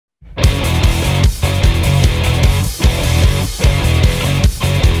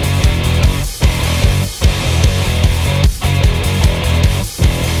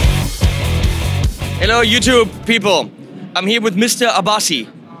Hello, YouTube people. I'm here with Mr. Abasi.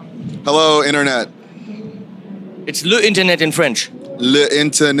 Hello, Internet. It's le internet in French. Le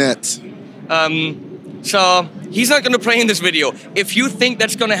Internet. So he's not going to play in this video. If you think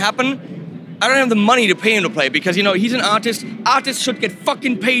that's going to happen, I don't have the money to pay him to play because, you know, he's an artist. Artists should get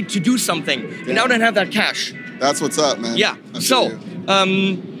fucking paid to do something. Yeah. And I don't have that cash. That's what's up, man. Yeah. So,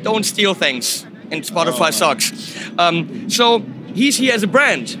 don't steal things. And Spotify sucks. So he's here as a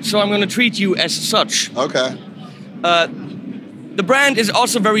brand. So I'm going to treat you as such. Okay. The brand is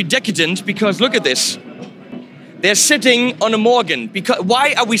also very decadent because look at this. They're sitting on a Morgan.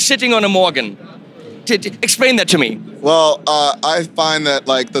 Why are we sitting on a Morgan? Explain that to me. Well, I find that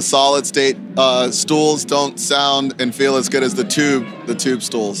like the solid state stools don't sound and feel as good as the tube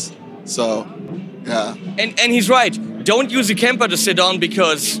stools. So, yeah. And he's right. Don't use a camper to sit on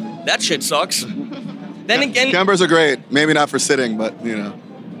because that shit sucks. Then again, campers are great. Maybe not for sitting, but you know,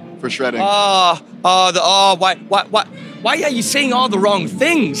 for shredding. Why are you saying all the wrong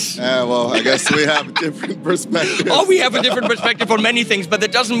things? Yeah, well, I guess we have different perspectives. Oh, we have a different perspective on many things, but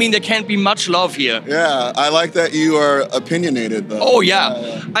that doesn't mean there can't be much love here. Yeah, I like that you are opinionated, though. Oh,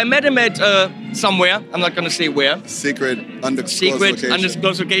 yeah. I met him at somewhere. I'm not going to say where. Secret,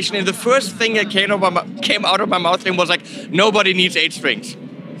 undisclosed location. And the first thing that came out of my mouth was like, nobody needs 8 strings.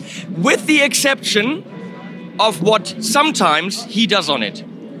 With the exception of what sometimes he does on it.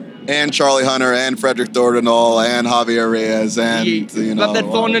 And Charlie Hunter, and Frederick Dordenol, and Javier Reyes, and, you know... But that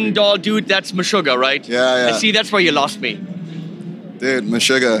Thomann dude, that's Meshuggah, right? Yeah, yeah. See, that's where you lost me. Dude,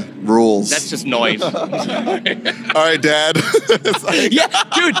 Meshuggah rules. That's just noise. All right, Dad. Yeah,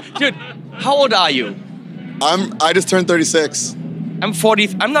 dude, how old are you? I just turned 36. I'm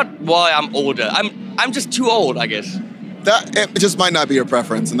 40. I'm not, well, I'm older. I'm just too old, I guess. It just might not be your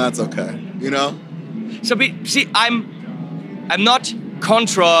preference, and that's okay, you know? So, see, I'm not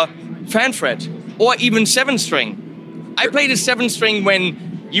contra fanfret or even 7-string. I played a 7-string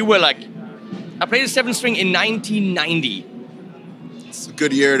when you were like, I played a 7-string in 1990. It's a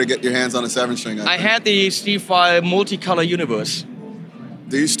good year to get your hands on a 7-string. I had the Steve Vai Multicolor Universe.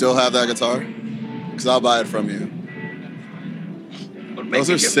 Do you still have that guitar? Because I'll buy it from you. Those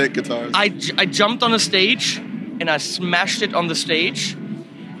are sick guitars. I jumped on a stage and I smashed it on the stage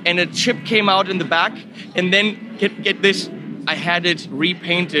and a chip came out in the back and then get this, I had it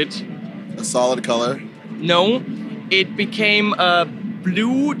repainted. A solid color? No, it became a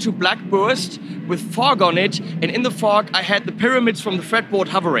blue to black burst with fog on it, and in the fog I had the pyramids from the fretboard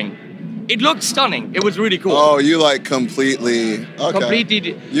hovering. It looked stunning. It was really cool. Oh, you like completely... Okay.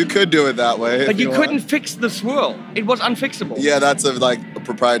 Completely. You could do it that way. But you couldn't fix the swirl. It was unfixable. Yeah, that's a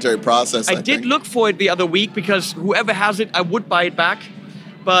proprietary process, I did look for it the other week because whoever has it, I would buy it back.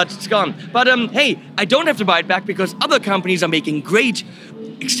 But it's gone. But hey, I don't have to buy it back because other companies are making great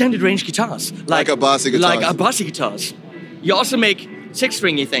extended range guitars. Like Abasi guitars. Like Abasi guitars. You also make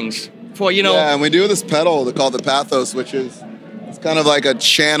 6-stringy things for, you know... Yeah, and we do this pedal called the Pathos, which is it's kind of like a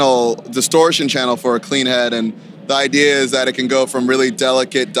distortion channel for a clean head. And the idea is that it can go from really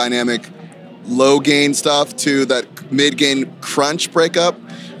delicate, dynamic, low gain stuff to that mid-gain crunch breakup.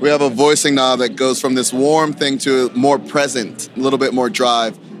 We have a voicing knob that goes from this warm thing to more present, a little bit more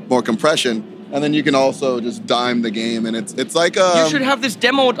drive, more compression. And then you can also just dime the game, and it's like a... You should have this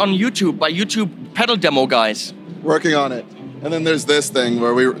demoed on YouTube by YouTube pedal demo guys. Working on it. And then there's this thing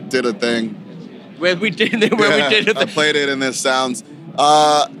where we did a thing. We did a thing. I played it and this sounds...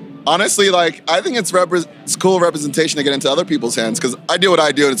 honestly, like, I think it's cool representation to get into other people's hands, because I do what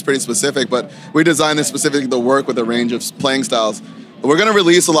I do and it's pretty specific, but we designed this specifically to work with a range of playing styles. We're going to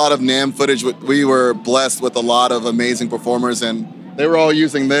release a lot of NAMM footage. We were blessed with a lot of amazing performers, and they were all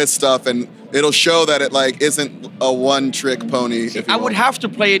using this stuff, and it'll show that it like isn't a one-trick pony. I would have to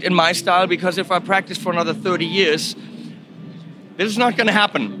play it in my style, because if I practice for another 30 years, this is not going to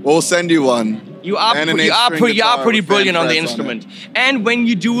happen. We'll send you one. You are pretty brilliant on the instrument. And when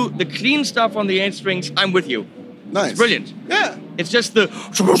you do the clean stuff on the 8 strings, I'm with you. Nice. It's brilliant. Yeah. It's just the...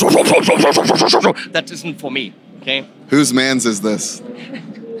 That isn't for me. Okay. Whose man's is this?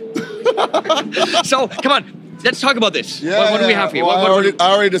 So, come on, let's talk about this. Yeah, what do we have here? Well,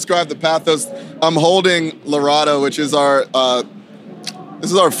 I already described the Pathos. I'm holding Lorado, which is our this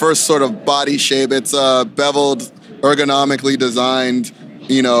is our first sort of body shape. It's a beveled, ergonomically designed,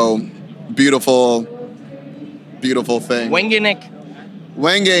 you know, beautiful thing. Wenge neck.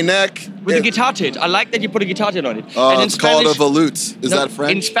 Wenge neck. With a guitar tit. I like that you put a guitar tit on it. And it's called a volute. Is that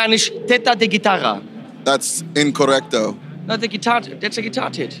French? In Spanish, teta de guitarra. That's incorrecto. No, that's a guitar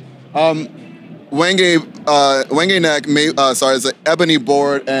tit. Wenge neck, is an ebony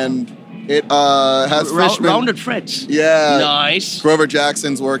board, and it has rounded frets. Yeah. Nice. Grover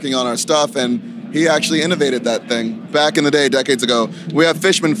Jackson's working on our stuff, and he actually innovated that thing back in the day, decades ago. We have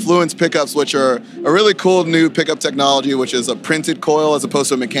Fishman Fluence pickups, which are a really cool new pickup technology, which is a printed coil as opposed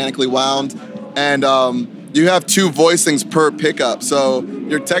to a mechanically wound. And you have 2 voicings per pickup, so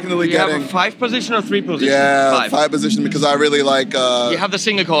you're technically getting... You have a 5 position or 3 position? Yeah, 5 position, because I really like... you have the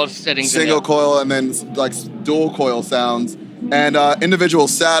single coil settings. Single coil and then like dual coil sounds. And individual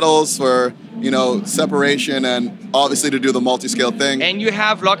saddles for, you know, separation and obviously to do the multi-scale thing. And you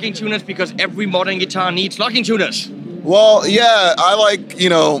have locking tuners because every modern guitar needs locking tuners. Well, yeah, I like, you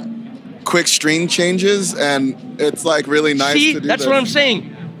know, quick string changes, and it's like really nice to do that's this. what I'm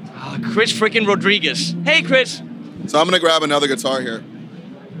saying. Oh, Chris freaking Rodriguez. Hey, Chris. So I'm gonna grab another guitar here.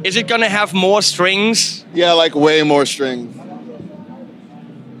 Is it gonna have more strings? Yeah, like way more string.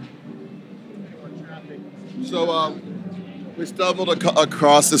 So we stumbled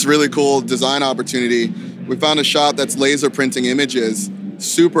across this really cool design opportunity. We found a shop that's laser printing images,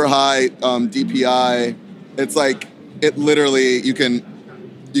 super high DPI. It's like, it literally, you can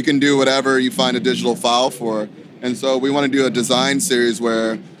do whatever you find a digital file for. And so we want to do a design series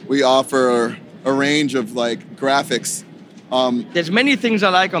where we offer a range of like graphics. There's many things I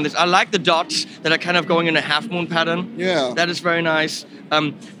like on this. I like the dots that are kind of going in a half moon pattern. Yeah. That is very nice.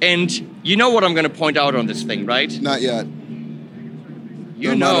 And you know what I'm going to point out on this thing, right? Not yet.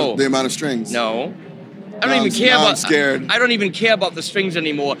 You know. The amount of strings. No. I don't even care about. I'm scared. I don't even care about the strings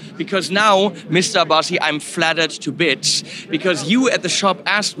anymore, because now, Mr. Abasi, I'm flattered to bits because you at the shop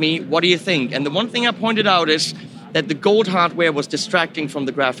asked me, "What do you think?" And the one thing I pointed out is that the gold hardware was distracting from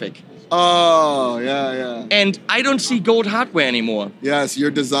the graphic. Oh, yeah, yeah. And I don't see gold hardware anymore. Yes, your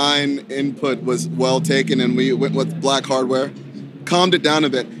design input was well taken, and we went with black hardware. Calmed it down a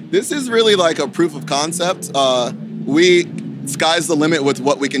bit. This is really like a proof of concept. Sky's the limit with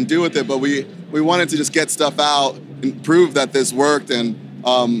what we can do with it, but we wanted to just get stuff out and prove that this worked. And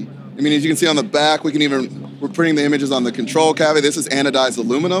I mean, as you can see on the back, we're printing the images on the control cavity. This is anodized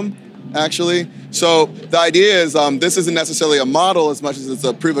aluminum, actually. So the idea is this isn't necessarily a model as much as it's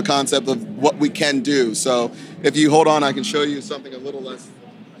a proof of concept of what we can do. So if you hold on, I can show you something a little less.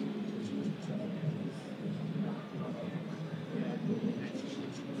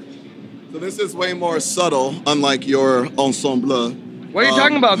 So this is way more subtle, unlike your ensemble. What are you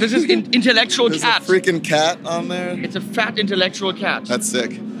talking about? This is intellectual There's cat. a freaking cat on there. It's a fat intellectual cat. That's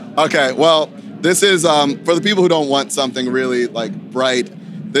sick. Okay, well, this is, for the people who don't want something really like bright,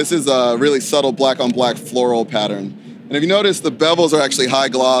 this is a really subtle black on black floral pattern. And if you notice, the bevels are actually high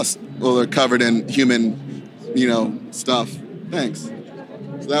gloss. Well, they're covered in human, you know, stuff. Thanks.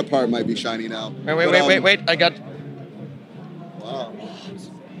 So that part might be shiny now. Wait. I got... Wow.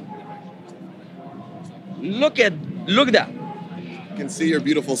 Look at that. You can see your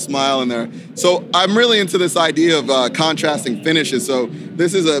beautiful smile in there. So I'm really into this idea of contrasting finishes. So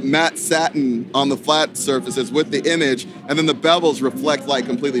this is a matte satin on the flat surfaces with the image, and then the bevels reflect light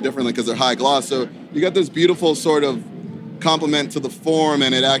completely differently because they're high gloss. So you got this beautiful sort of complement to the form,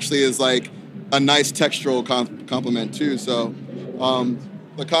 and it actually is like a nice textural complement too. So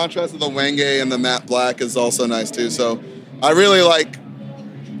the contrast of the wenge and the matte black is also nice too. So I really like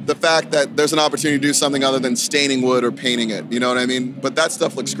the fact that there's an opportunity to do something other than staining wood or painting it, you know what I mean? But that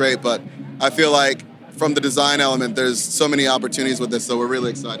stuff looks great, but I feel like from the design element, there's so many opportunities with this, so we're really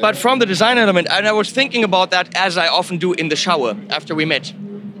excited. But from the design element, and I was thinking about that as I often do in the shower after we met.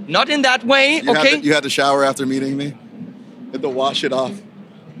 Not in that way, okay? You had to shower after meeting me? You had to wash it off.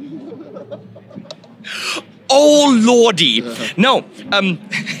 Oh, lordy. No,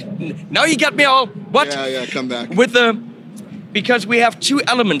 now you got me all, what? Yeah, come back. Because we have 2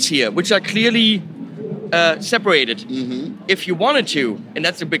 elements here, which are clearly separated. Mm-hmm. If you wanted to, and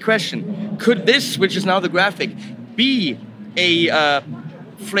that's a big question, could this, which is now the graphic, be a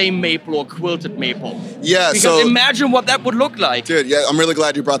flame maple or quilted maple? Yeah, because imagine what that would look like. Dude, yeah, I'm really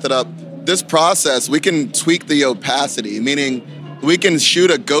glad you brought that up. This process, we can tweak the opacity, meaning we can shoot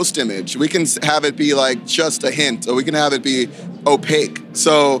a ghost image. We can have it be like just a hint, or we can have it be opaque.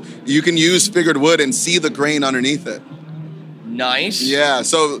 So you can use figured wood and see the grain underneath it. Nice. Yeah,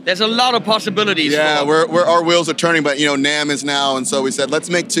 so there's a lot of possibilities. Yeah, our wheels are turning, but you know, NAMM is now, and so we said let's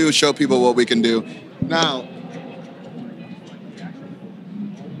make 2, show people what we can do. Now,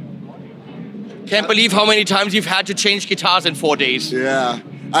 can't believe how many times you've had to change guitars in 4 days. Yeah,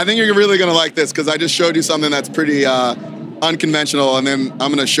 I think you're really gonna like this because I just showed you something that's pretty unconventional, and then I'm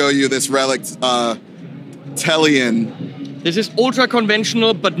gonna show you this relic Tellian. This is ultra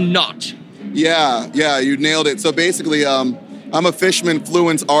conventional, but not. Yeah, you nailed it. So basically, I'm a Fishman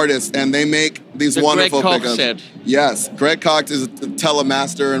Fluence artist, and they make these wonderful Greg pickups. Set. Yes, Greg Koch is a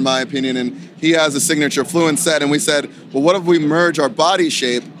telemaster in my opinion, and he has a signature Fluence set. And we said, well, what if we merge our body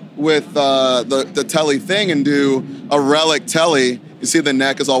shape with the telly thing and do a relic telly. You see the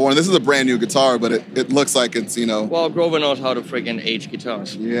neck is all worn. This is a brand new guitar, but it looks like it's, you know. Well, Grover knows how to freaking age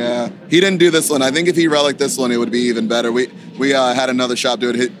guitars. Yeah, he didn't do this one. I think if he relic this one, it would be even better. We had another shop do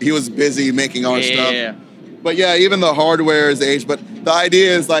it. He was busy making our stuff. Yeah. But yeah, even the hardware is aged. But the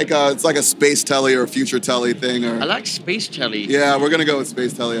idea is like it's like a space telly or a future telly thing. Or I like space telly. yeah, we're gonna go with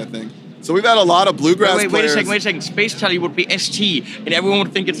space telly, I think. So we've had a lot of bluegrass players. Wait a second. Space telly would be ST, and everyone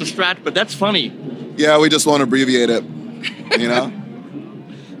would think it's a Strat, but that's funny. Yeah, we just want to abbreviate it. You know.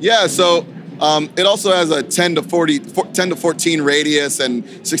 Yeah, so it also has a 10 to 14 radius and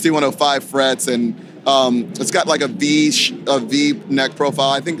 6105 frets, and it's got like a V neck profile.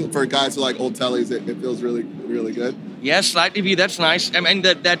 I think for guys who like old tellies, it feels really, really good. Yeah, slightly V. That's nice. And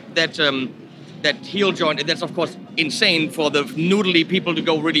that heel joint, that's of course insane for the noodly people to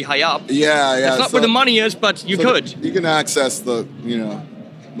go really high up. Yeah. That's not where the money is, but you could. You can access the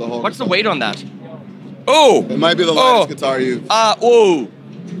whole. What's the weight on that? Oh! It might be the lightest guitar you've. Oh!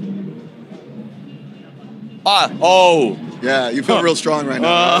 Yeah, you feel real strong right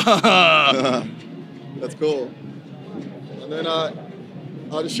now. That's cool. And then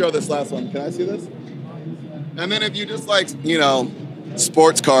I'll just show this last one. Can I see this? And then if you just like,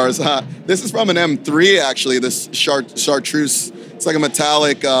 sports cars, this is from an M3 actually, this chartreuse. It's like a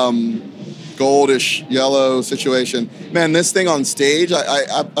metallic goldish yellow situation. Man, this thing on stage,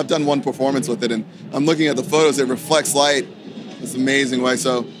 I've done one performance with it, and I'm looking at the photos, it reflects light this amazing way.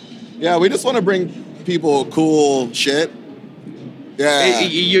 So yeah, we just want to bring people cool shit. Yeah.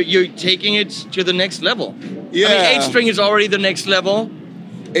 You're taking it to the next level. Yeah. I mean, 8-string is already the next level.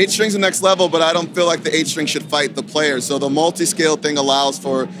 8-string's the next level, but I don't feel like the 8-string should fight the player. So the multi-scale thing allows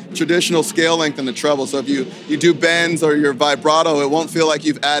for traditional scale length in the treble. So if you do bends or your vibrato, it won't feel like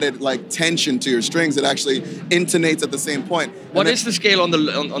you've added like tension to your strings. It actually intonates at the same point. What is the scale on the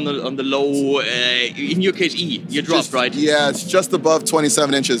low? In your case, E. You dropped, right? Yeah, it's just above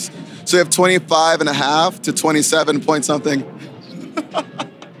 27 inches. So you have 25.5 to 27 point something.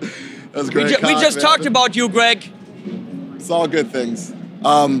 That's great. We just talked about you, Greg. It's all good things.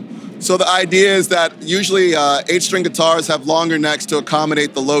 So the idea is that usually 8-string guitars have longer necks to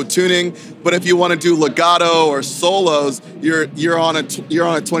accommodate the low tuning, but if you want to do legato or solos, you're on a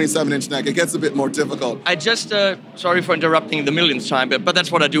 27-inch neck. It gets a bit more difficult. I just sorry for interrupting the millionth time, but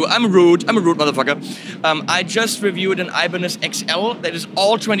that's what I do. I'm rude. I'm a rude motherfucker. I just reviewed an Ibanez XL that is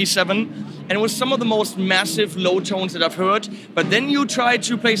all 27, and it was some of the most massive low tones that I've heard. But then you try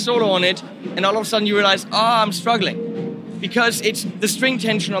to play solo on it, and all of a sudden you realize, I'm struggling. Because it's the string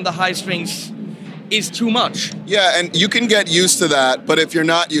tension on the high strings is too much. Yeah, and you can get used to that, but if you're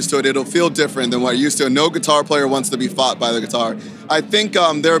not used to it, it'll feel different than what you're used to. No guitar player wants to be fought by the guitar. I think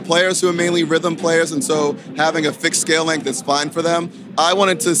there are players who are mainly rhythm players, and so having a fixed scale length is fine for them. I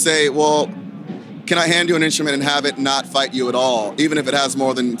wanted to say, well, can I hand you an instrument and have it not fight you at all, even if it has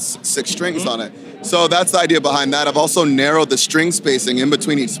more than 6 strings on it? So that's the idea behind that. I've also narrowed the string spacing in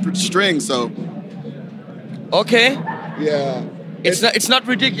between each string, so... Okay. Yeah. It's not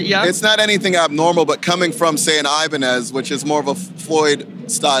ridiculous, yeah? It's not anything abnormal, but coming from, say, an Ibanez, which is more of a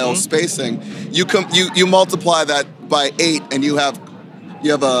Floyd-style spacing, you multiply that by 8, and you have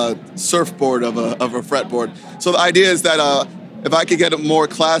a surfboard of a fretboard. So the idea is that if I could get a more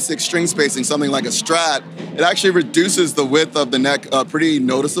classic string spacing, something like a Strat, it actually reduces the width of the neck pretty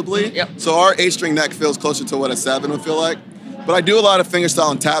noticeably. Yep. So our 8-string neck feels closer to what a 7 would feel like. But I do a lot of fingerstyle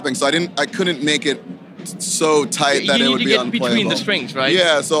and tapping, so I couldn't make it so tight that it would be unplayable. You need to get between the strings, right?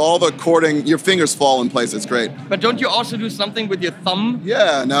 Yeah, so all the chording, your fingers fall in place. It's great. But don't you also do something with your thumb?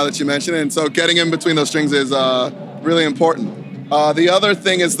 Yeah, now that you mention it. And so getting in between those strings is really important. The other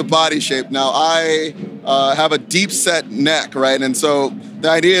thing is the body shape. Now, I have a deep set neck, right? And so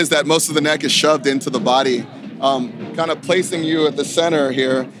the idea is that most of the neck is shoved into the body, kind of placing you at the center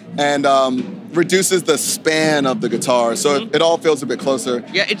here, and reduces the span of the guitar, so it all feels a bit closer.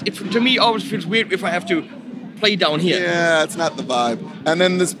 Yeah, it to me always feels weird if I have to play down here. Yeah, it's not the vibe. And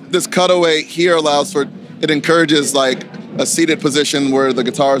then this cutaway here allows for, it encourages like a seated position where the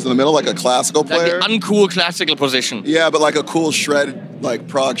guitar is in the middle, like a classical player. Like the uncool classical position. Yeah, but like a cool shred, like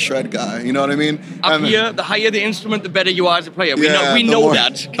prog shred guy, you know what I mean? Up here, the higher the instrument, the better you are as a player. We know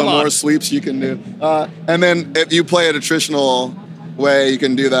that. The more sweeps you can do. And then if you play a traditional way, you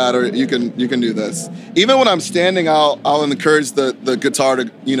can do that, or you can do this. Even when I'm standing, I'll encourage the guitar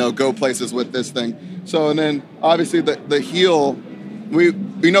to go places with this thing. So, and then obviously the heel, we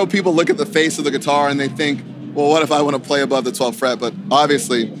know people look at the face of the guitar and they think, well, what if I want to play above the 12th fret? But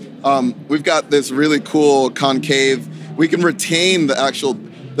obviously, we've got this really cool concave. We can retain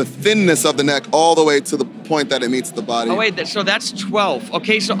the thinness of the neck all the way to the point that it meets the body. Oh wait, so that's 12.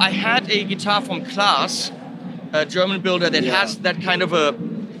 Okay, so I had a guitar from Klaas, a German builder that has that kind of a...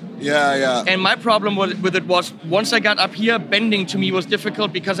 Yeah. And my problem with it was, once I got up here, bending to me was difficult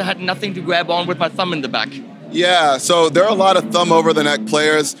because I had nothing to grab on with my thumb in the back. Yeah, so there are a lot of thumb over the neck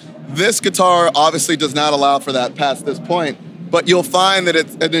players. This guitar obviously does not allow for that past this point, but you'll find that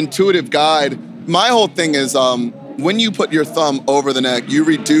it's an intuitive guide. My whole thing is when you put your thumb over the neck, you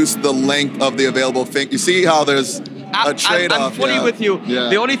reduce the length of the available finger. You see how there's a trade-off. I'm fully with you. Yeah.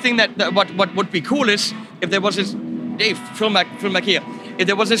 The only thing that what would be cool is if there was this, Dave, film back here. If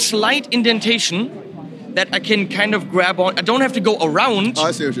there was a slight indentation that I can kind of grab on, I don't have to go around. Oh,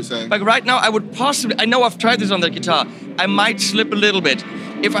 I see what you're saying. Like right now, I would possibly, I know I've tried this on the guitar, I might slip a little bit.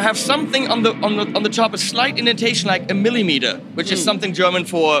 If I have something on the top, a slight indentation like a millimeter, which is something German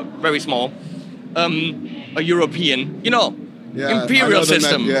for very small, a European, imperial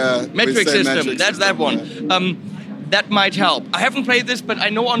system, metric system, that's that one. Yeah. That might help. I haven't played this, but I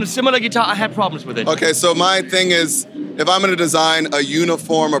know on a similar guitar I had problems with it. Okay, so my thing is, if I'm going to design a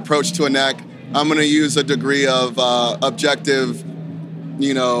uniform approach to a neck, I'm going to use a degree of objective,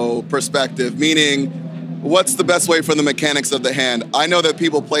 perspective, meaning what's the best way for the mechanics of the hand. I know that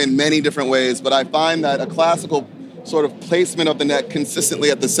people play in many different ways, but I find that a classical sort of placement of the neck consistently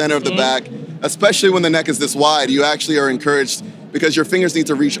at the center of the back, especially when the neck is this wide, you actually are encouraged because your fingers need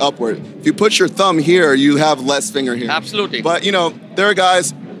to reach upward. If you put your thumb here, you have less finger here. Absolutely. But, there are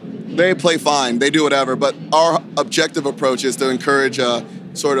guys, they play fine, they do whatever, but our objective approach is to encourage a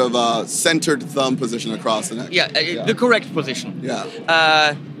sort of centered thumb position across the neck. Yeah, the correct position.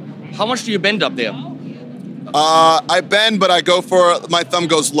 Yeah. How much do you bend up there? I bend, but I go for, my thumb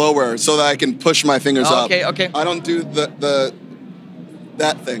goes lower so that I can push my fingers up. Okay. I don't do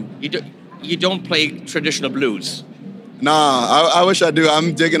that thing. You don't play traditional blues? Nah, I wish I do.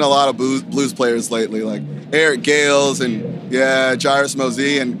 I'm digging a lot of blues players lately, like Eric Gales and Jairus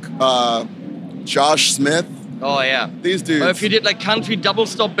Mosey and Josh Smith. Oh yeah, these dudes. Or if you did like country double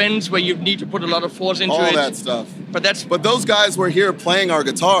stop bends where you need to put a lot of force into it. All that stuff. But those guys were here playing our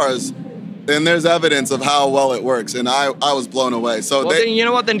guitars, and there's evidence of how well it works, and I was blown away. So then you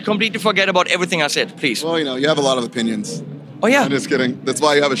know what? Then completely forget about everything I said, please. Well, you have a lot of opinions. Oh yeah. I'm just kidding. That's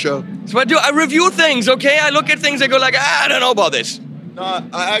why you have a show. So I review things, okay? I look at things, I go like, I don't know about this. No,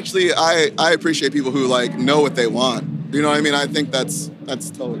 I appreciate people who know what they want. You know what I mean? I think that's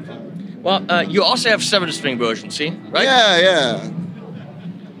totally fine. Well, you also have 7-string version, see? Right? Yeah.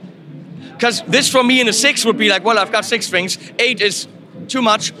 Because this for me in a 6 would be like, well, I've got 6 strings, 8 is too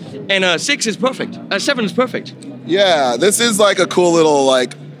much, and 6 is perfect. 7 is perfect. Yeah, this is like a cool little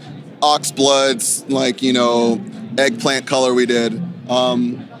oxbloods, eggplant color we did.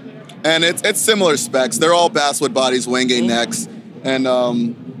 And it's similar specs. They're all basswood bodies, Wenge necks. And,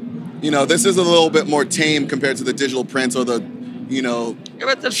 this is a little bit more tame compared to the digital prints or the,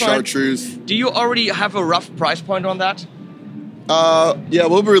 that's chartreuse. Fine. Do you already have a rough price point on that? Yeah,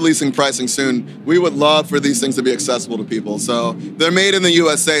 we'll be releasing pricing soon. We would love for these things to be accessible to people. So they're made in the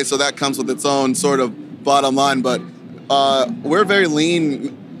USA, so that comes with its own sort of bottom line. But we're a very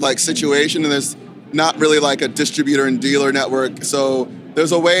lean situation, and there's not really a distributor and dealer network. So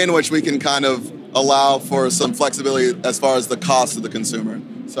there's a way in which we can kind of allow for some flexibility as far as the cost of the consumer.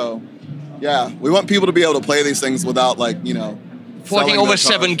 So yeah, we want people to be able to play these things without forking over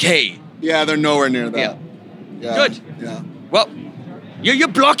 $7K. Yeah, they're nowhere near that. Yeah. Good. Yeah. Well, you're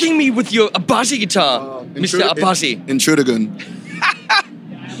blocking me with your Abasi guitar, Mr. Abasi. Intrudigun.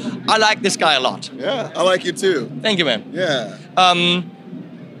 I like this guy a lot. Yeah, I like you too. Thank you, man. Yeah. I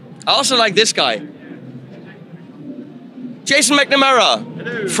also like this guy. Jason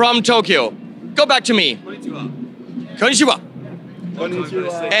McNamara from Tokyo. Go back to me. Konnichiwa.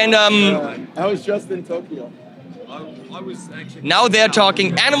 Konnichiwa. And I was just in Tokyo. Now they're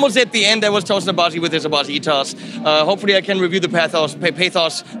talking animals at the end. There was Tosin Abasi with his Abasi guitars. Hopefully I can review the Pathos, that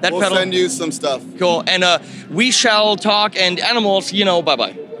pedal. We'll send you some stuff. Cool. And we shall talk and animals,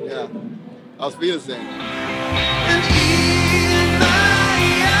 bye-bye. Yeah. I'll be the same.